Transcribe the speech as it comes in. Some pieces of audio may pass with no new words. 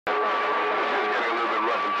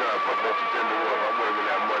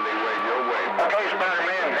Okay,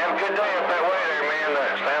 Spider-Man, have a good day up that way there, man.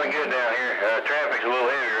 It's kind of good down here. Traffic's a little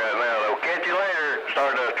heavy right now, though. Catch you later,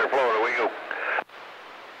 Stardust or Florida. We go.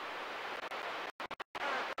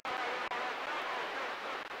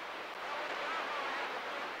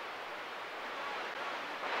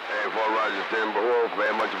 Hey, Fort Rogers, Tim Wolf,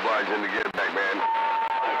 man. Much obliged to get back, man.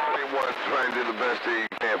 Everyone trying to do the best they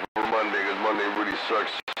can for Monday, because Monday really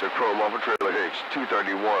sucks. To chrome off a trailer hitch.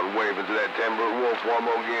 231, wave into that timber. Wolf, one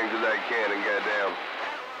more game to that cannon, goddamn.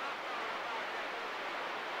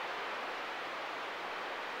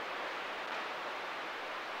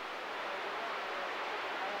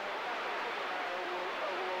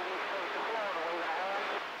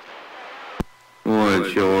 Well, it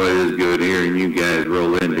sure is good hearing you guys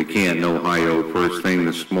roll into Canton, Ohio first thing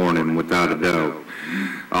this morning, without a doubt.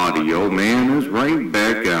 Audio Man is right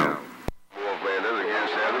back out.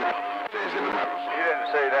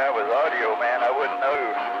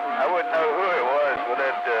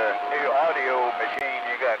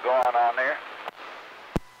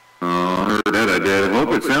 I did.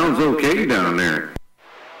 Hope it sounds okay down there. You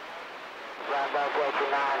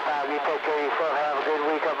take care of yourself. Have a good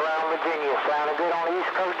week up around Virginia. Sounded good on the east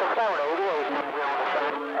coast of Florida.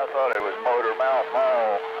 I thought it was Motormouth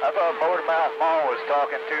Mall. I thought Motormouth Mall was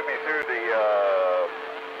talking to me through the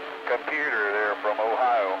computer there from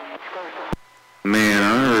Ohio. Man,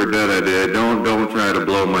 I heard that I did. Don't try to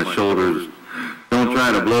blow my shoulders. Don't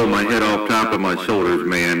try to blow my head off top of my shoulders,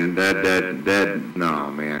 man.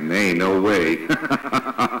 No, man, there ain't no way.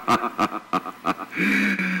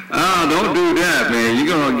 Oh, don't do that, man.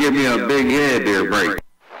 You're gonna give me a big head there, break.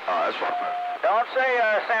 That's fine. Don't say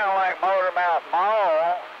I sound like Motormouth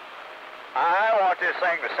Mall. I want this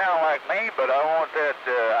thing to sound like me, but I want it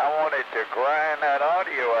to grind that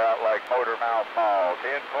audio out like Motormouth Mall.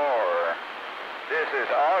 10-4. This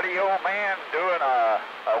is Audio Man doing a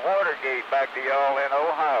Watergate back to y'all in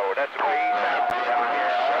Ohio. That's the way he sounds down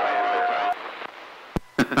here.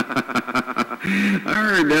 I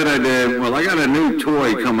heard that I did. Well, I got a new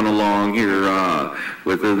toy coming along here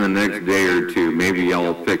within the next day or two. Maybe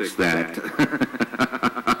I'll fix that.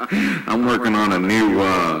 I'm working on a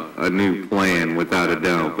new plan, without a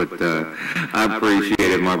doubt. But I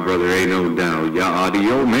appreciate it, my brother. Ain't no doubt. Yeah,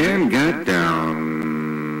 Audio Man got down.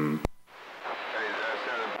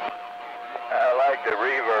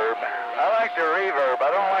 I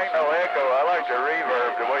don't like no echo. I like the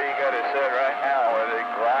reverb the way you got it set right now with it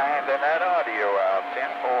grinding that audio out.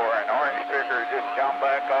 10-4, and Orange Picker just jumped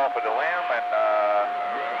back off of the limb, and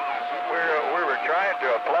we were trying to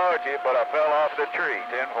applaud you, but I fell off the tree.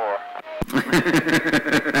 10-4.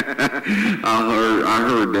 I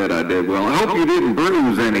heard that I did. Well, I hope you didn't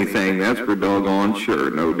bruise anything. That's for doggone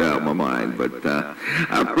sure, no doubt in my mind. But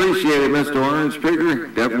I appreciate it, Mr. Orange Picker.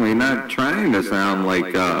 Definitely not trying to sound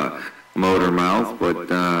like motor mouth,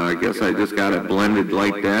 but I guess I just got it blended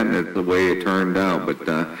like that, and it's the way it turned out. But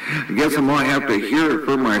I guess I might have to hear it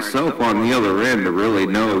for myself on the other end to really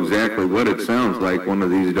know exactly what it sounds like one of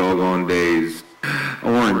these doggone days.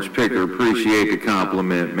 Orange Picker, appreciate the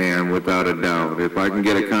compliment, man, without a doubt. If I can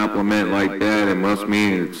get a compliment like that, it must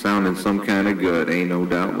mean it's sounding some kind of good, ain't no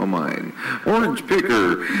doubt in my mind. Orange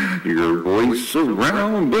Picker, your voice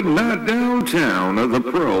around but not downtown of the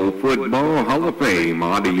Pro Football Hall of Fame.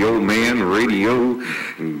 Audio Man Radio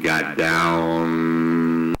got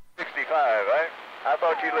down. 65, right? I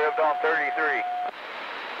thought you lived on 33.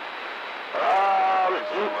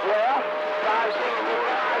 Yeah, 565.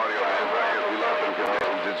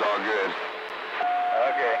 It's all good.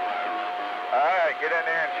 Okay. All right, get in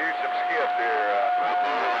there and shoot some skiff there.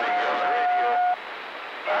 Radio.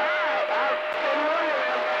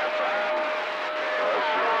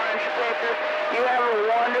 You have a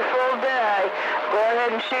wonderful day. Go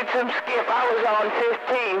ahead and shoot some skiff. I was on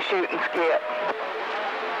 15 shooting skiff.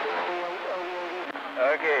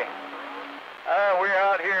 Okay. We're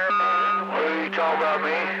out here. What are you talking about,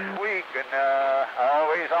 me? Week, and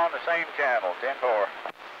always on the same channel, 10-4.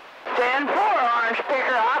 10-4, Orange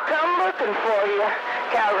Picker. I'll come looking for you.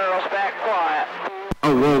 Cowgirl's back quiet.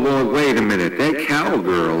 Oh, whoa, wait a minute. That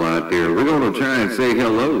cowgirl out there, we're going to try and say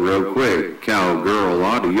hello real quick. Cowgirl,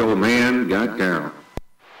 Audio Man got down.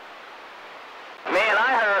 Man,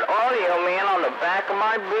 I heard Audio Man on the back of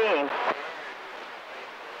my beam.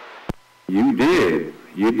 You did?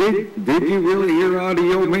 You did? Did you really hear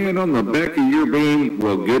Audio Man on the back of your beam?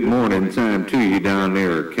 Well, good morning time to you down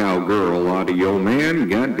there, Cowgirl. Audio Man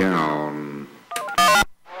got down.